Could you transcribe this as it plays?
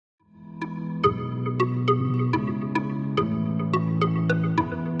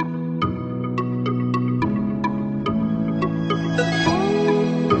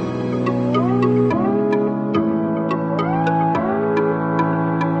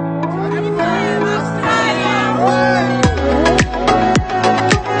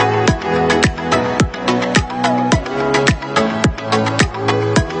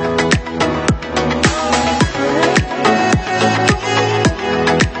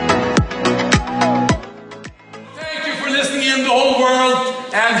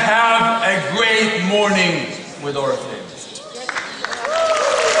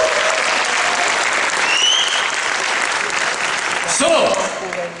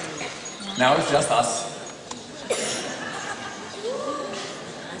Now it's just us.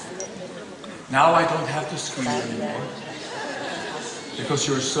 Now I don't have to scream anymore, because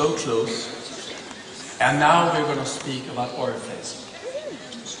you're so close. And now we're going to speak about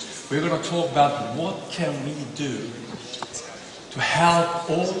Oriflame. We're going to talk about what can we do to help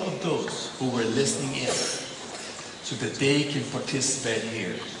all of those who were listening in so that they can participate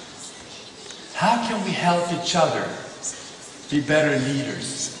here. How can we help each other be better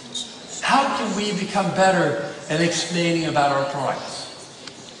leaders? How can we become better at explaining about our products?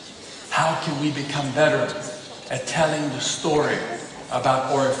 How can we become better at telling the story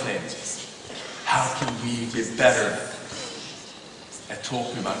about Oriflame? How can we get better at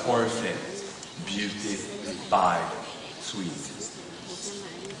talking about Oriflame, beauty by Sweden?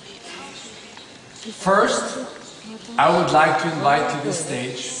 First, I would like to invite to the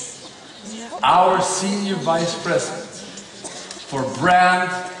stage our Senior Vice President for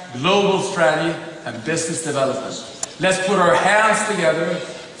Brand, Global Strategy and Business Development. Let's put our hands together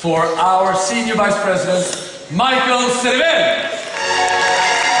for our Senior Vice President, Michael Cervell.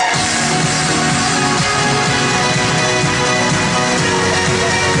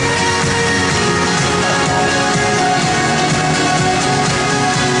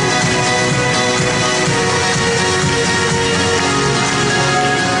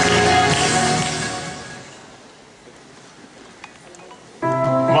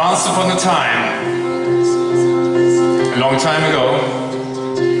 Once upon a time, a long time ago,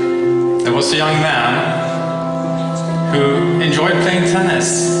 there was a young man who enjoyed playing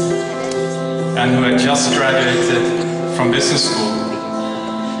tennis and who had just graduated from business school.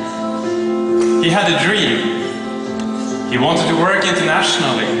 He had a dream. He wanted to work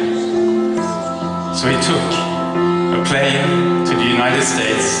internationally. So he took a plane to the United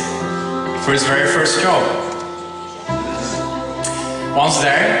States for his very first job. Once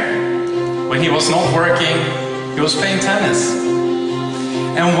there, when he was not working, he was playing tennis.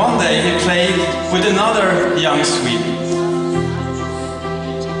 And one day he played with another young Swede.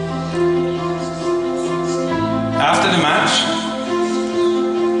 After the match,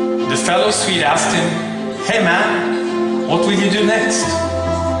 the fellow Swede asked him, "Hey man, what will you do next?"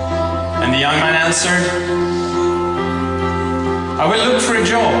 And the young man answered, "I will look for a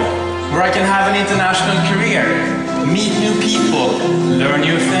job where I can have an international career, meet new people, learn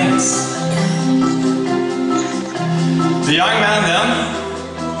new things." The young man then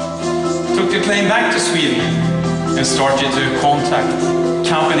took the plane back to Sweden and started to contact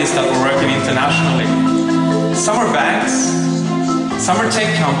companies that were working internationally. Some were banks, some were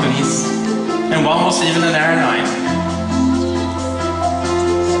tech companies, and one was even an airline.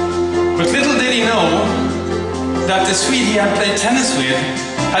 But little did he know that the Swede he had played tennis with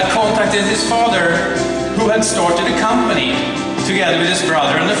had contacted his father, who had started a company together with his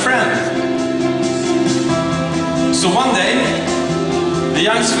brother and a friend. So one day, the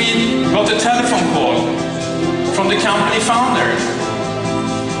young Swede got a telephone call from the company founder.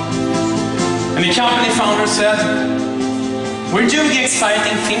 And the company founder said, "We're doing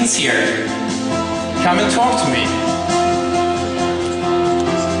exciting things here. Come and talk to me."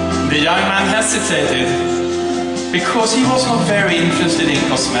 The young man hesitated because he was not very interested in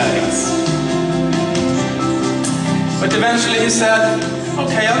cosmetics. But eventually he said,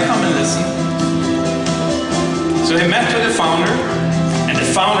 "Okay, I'll come and listen." So he met with the founder, and the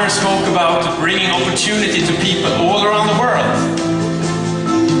founder spoke about bringing opportunity to people all around the world,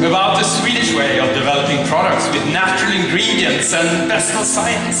 about the Swedish way of developing products with natural ingredients and best of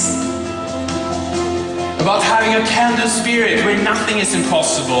science, about having a can-do spirit where nothing is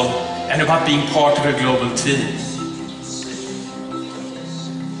impossible, and about being part of a global team.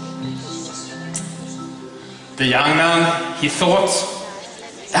 The young man, he thought,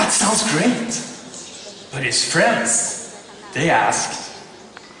 that sounds great. But his friends, they asked,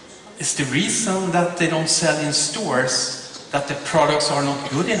 is the reason that they don't sell in stores that the products are not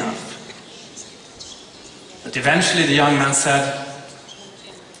good enough? But eventually the young man said,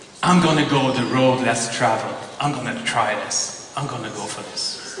 I'm going to go the road less traveled. I'm going to try this. I'm going to go for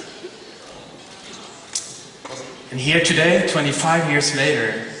this. And here today, 25 years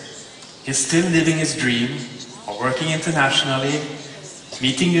later, he's still living his dream of working internationally,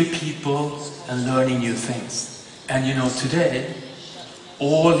 meeting new people, and learning new things. And you know, today,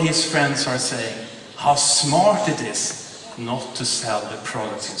 all his friends are saying how smart it is not to sell the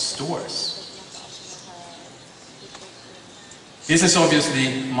products in stores. This is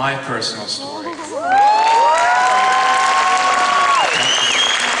obviously my personal story.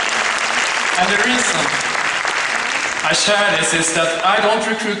 And the reason I share this is that I don't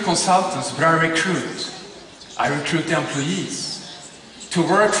recruit consultants, but I recruit the employees to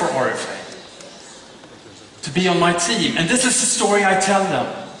work for Oriflame. to be on my team. And this is the story I tell them.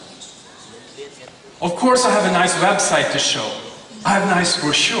 Of course I have a nice website to show. I have nice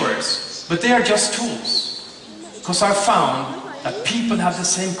brochures, but they are just tools. Because I found that people have the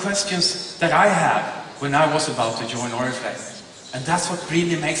same questions that I had when I was about to join Oriflame. And that's what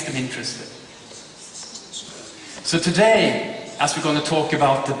really makes them interested. So today, as we're going to talk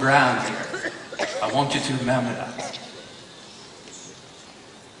about the brand here, I want you to remember that.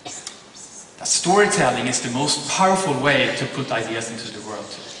 That storytelling is the most powerful way to put ideas into the world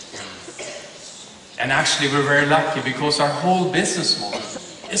today. And actually we're very lucky because our whole business model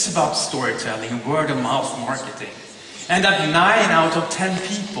is about storytelling and word-of-mouth marketing. And that 9 out of 10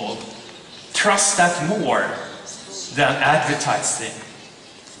 people trust that more than advertising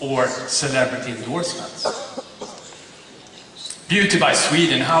or celebrity endorsements. Beauty by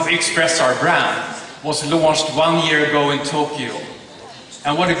Sweden, how we express our brand, was launched 1 year ago in Tokyo.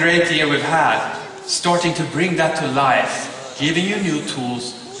 And what a great year we've had, starting to bring that to life, giving you new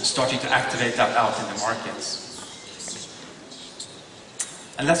tools, and starting to activate that out in the markets.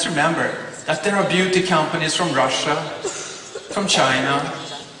 And let's remember that there are beauty companies from Russia, from China,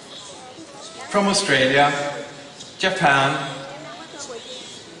 from Australia, Japan,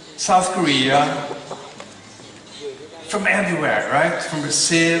 South Korea, from everywhere, right? From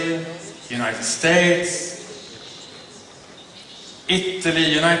Brazil, United States, Italy,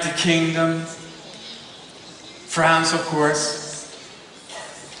 United Kingdom, France, of course,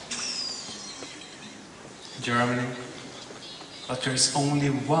 Germany. But there is only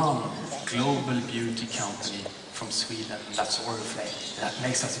one global beauty company from Sweden, and that's Oriflame. That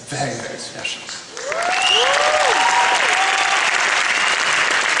makes us very, very special.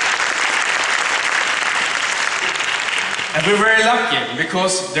 And we're very lucky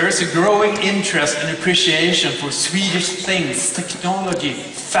because there is a growing interest and appreciation for Swedish things, technology,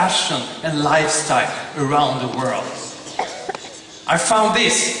 fashion and lifestyle around the world. I found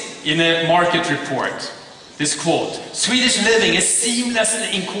this in a market report, this quote: Swedish living is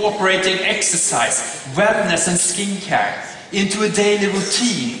seamlessly incorporating exercise, wellness and skincare into a daily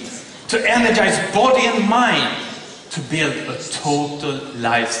routine to energize body and mind to build a total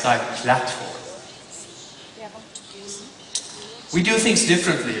lifestyle platform. We do things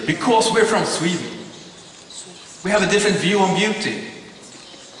differently because we're from Sweden. We have a different view on beauty.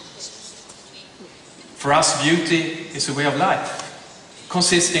 For us, beauty is a way of life,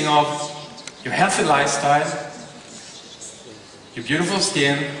 consisting of your healthy lifestyle, your beautiful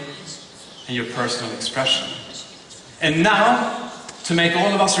skin, and your personal expression. And now, to make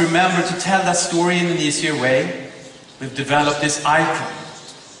all of us remember to tell that story in an easier way, we've developed this icon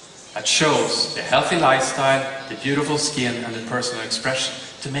that shows the healthy lifestyle, the beautiful skin, and the personal expression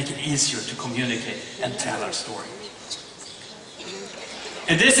to make it easier to communicate and tell our story.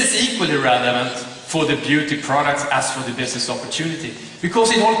 And this is equally relevant for the beauty products as for the business opportunity,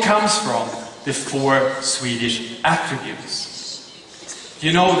 because it all comes from the 4 Swedish attributes.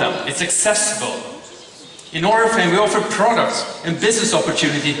 You know them, it's accessible. In Oriflame we offer products and business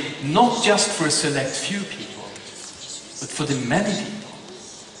opportunity not just for a select few people, but for the many people.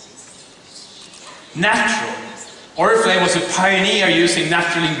 Natural. Oriflame was a pioneer using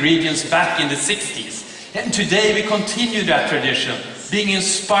natural ingredients back in the 60s. And today we continue that tradition, being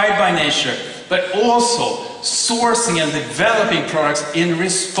inspired by nature, but also sourcing and developing products in a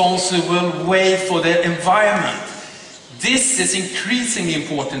responsible way for the environment. This is increasingly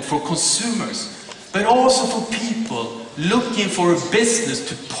important for consumers, but also for people looking for a business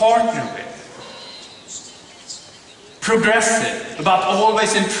to partner with. Progressive, about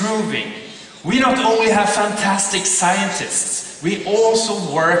always improving. We not only have fantastic scientists, we also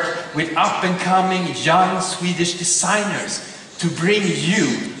work with up-and-coming young Swedish designers to bring you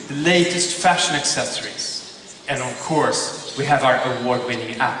the latest fashion accessories. And of course, we have our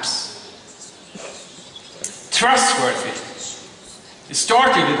award-winning apps. Trustworthy. It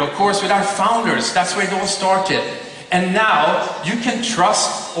started, of course, with our founders. That's where it all started. And now you can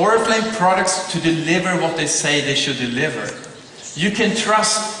trust Oriflame products to deliver what they say they should deliver. You can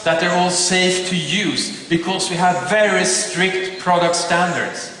trust that they're all safe to use because we have very strict product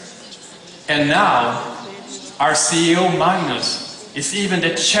standards. And now, our CEO Magnus is even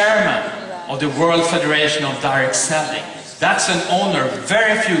the chairman of the World Federation of Direct Selling. That's an honor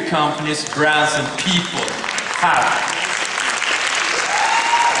very few companies, brands and people have.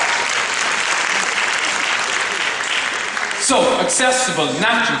 So, accessible,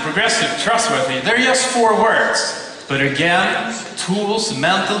 natural, progressive, trustworthy, they're just 4 words. But again, tools,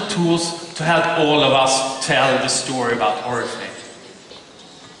 mental tools to help all of us tell the story about Oriflame.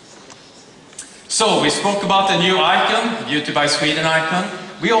 So we spoke about the new icon, Beauty by Sweden icon.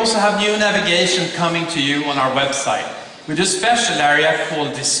 we also have new navigation coming to you on our website with a special area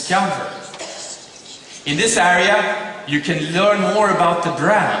called Discover. In this area, you can learn more about the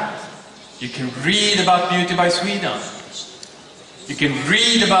brand. You can read about Beauty by Sweden. You can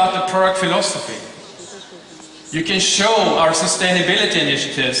read about the product philosophy. You can show our sustainability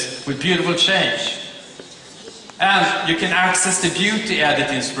initiatives with beautiful change. And you can access the beauty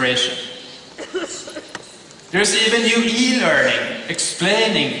edit inspiration. There's even new e-learning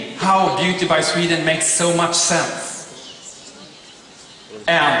explaining how Beauty by Sweden makes so much sense.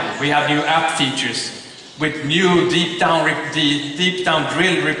 And we have new app features with new deep down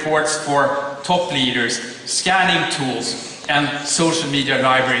drill reports for top leaders, scanning tools, and social media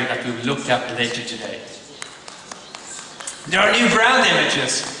library that we will look at later today. There are new brand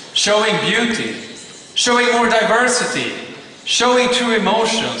images showing beauty, showing more diversity, showing true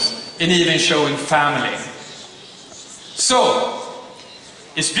emotions, and even showing family. So,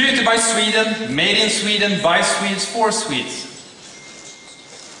 is Beauty by Sweden made in Sweden by Swedes for Swedes?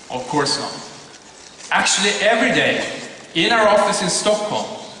 Of course not. Actually, every day, in our office in Stockholm,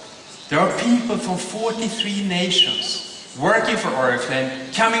 there are people from 43 nations working for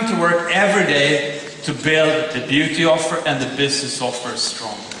Oriflame, coming to work every day to build the beauty offer and the business offer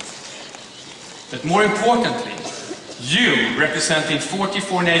stronger. But more importantly, you, representing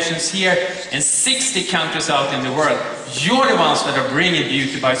 44 nations here and 60 countries out in the world, you're the ones that are bringing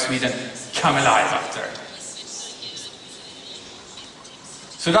Beauty by Sweden come alive out there.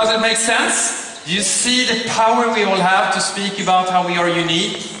 So does it make sense? Do you see the power we all have to speak about how we are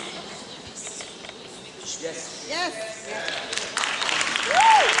unique? Yes. Yes.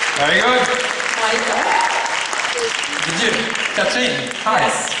 Very good. Hi. Did you? Katrin, hi.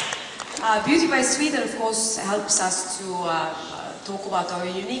 Yes. Beauty by Sweden, of course, helps us to talk about our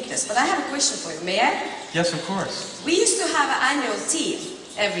uniqueness. But I have a question for you. May I? Yes, of course. We used to have an annual theme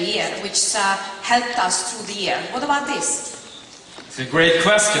every year, which helped us through the year. What about this? It's a great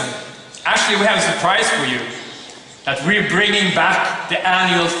question. Actually, we have a surprise for you. That we're bringing back the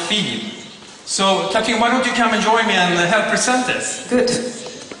annual theme. So, Katrin, why don't you come and join me and help present this? Good.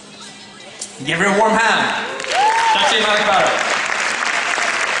 Give her a warm hand. Katrin,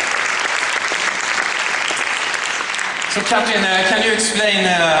 So Katrin, can you explain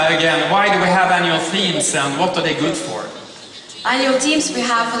again, why do we have annual themes and what are they good for? Annual themes we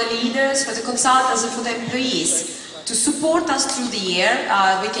have for the leaders, for the consultants and for the employees. To support us through the year,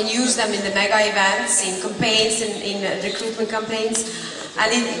 we can use them in the mega events, in campaigns, in recruitment campaigns.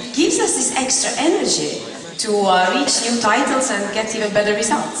 And it gives us this extra energy to reach new titles and get even better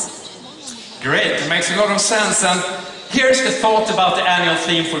results. Great, it makes a lot of sense. And here's the thought about the annual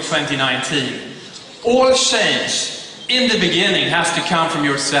theme for 2019. All change in the beginning has to come from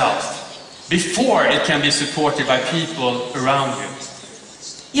yourself, before it can be supported by people around you.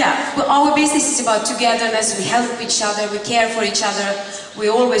 Yeah, well, our business is about togetherness, we help each other, we care for each other, we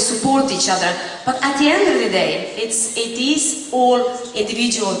always support each other. But at the end of the day, it is all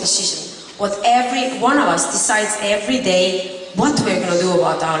individual decision. What every one of us decides every day what we're going to do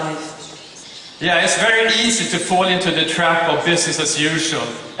about our life. Yeah, it's very easy to fall into the trap of business as usual.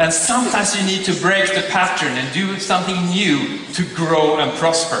 And sometimes you need to break the pattern and do something new to grow and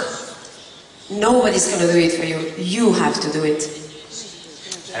prosper. Nobody's going to do it for you. You have to do it.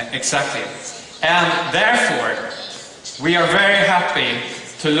 Exactly. And therefore, we are very happy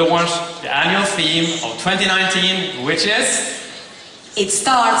to launch the annual theme of 2019, which is... It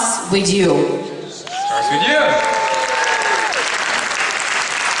starts with you. Starts with you.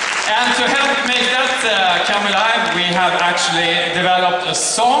 And to help make that come alive, we have actually developed a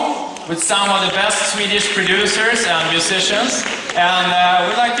song with some of the best Swedish producers and musicians. And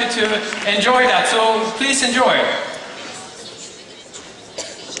we'd like you to enjoy that, so please enjoy.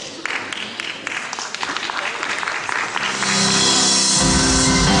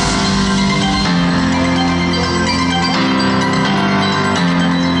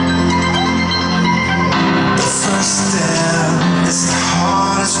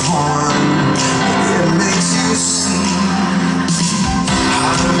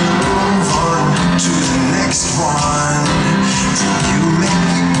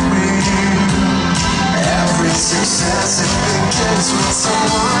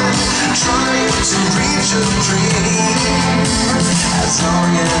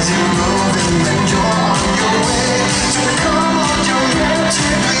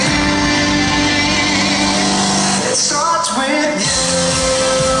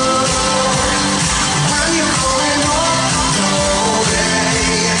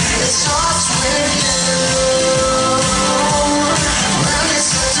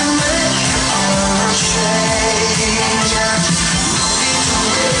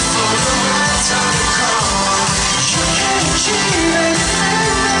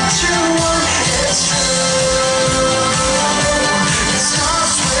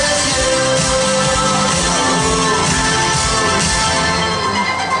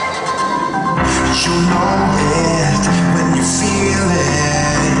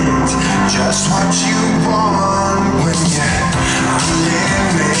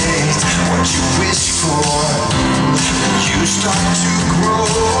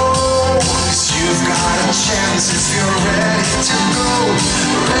 'Cause you've got a chance if you're ready to go,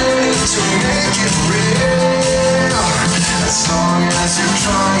 ready to make it real. As long as you're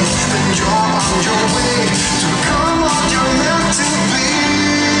trying, then you're on your way to become what you're meant to be.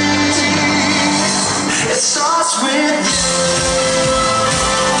 It starts with you.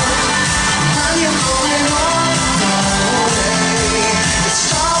 When you're going on the way, it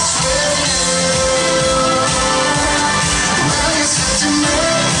starts with you. When you set to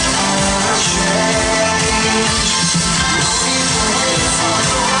make a change, no need to wait for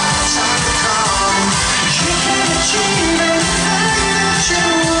the right time to come. You can achieve anything that you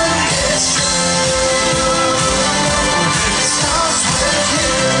want. It's true. It starts with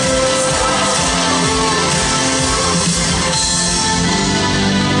you.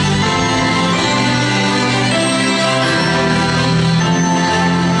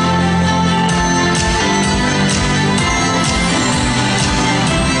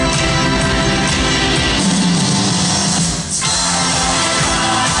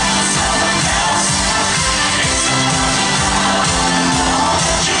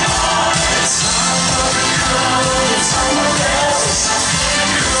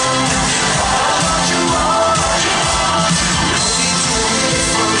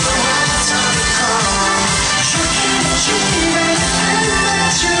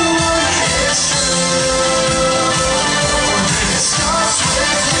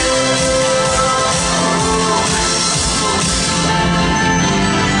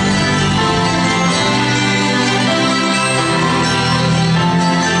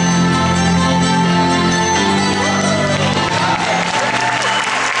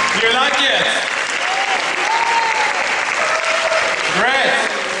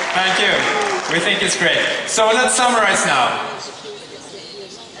 We think it's great. So let's summarize now.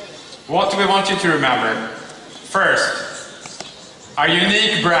 What do we want you to remember? First, our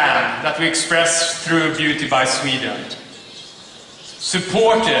unique brand that we express through Beauty by Sweden.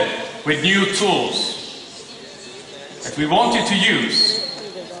 Supported with new tools that we want you to use,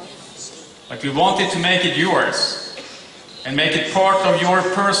 but we wanted to make it yours and make it part of your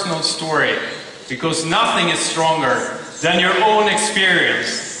personal story, because nothing is stronger than your own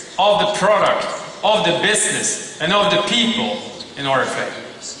experience of the product, of the business, and of the people in Oriflame.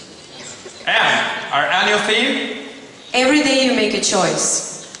 And our annual theme? Every day you make a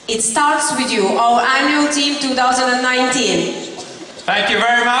choice. It starts with you, our annual theme 2019. Thank you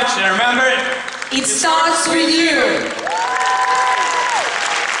very much, and remember, it starts with you.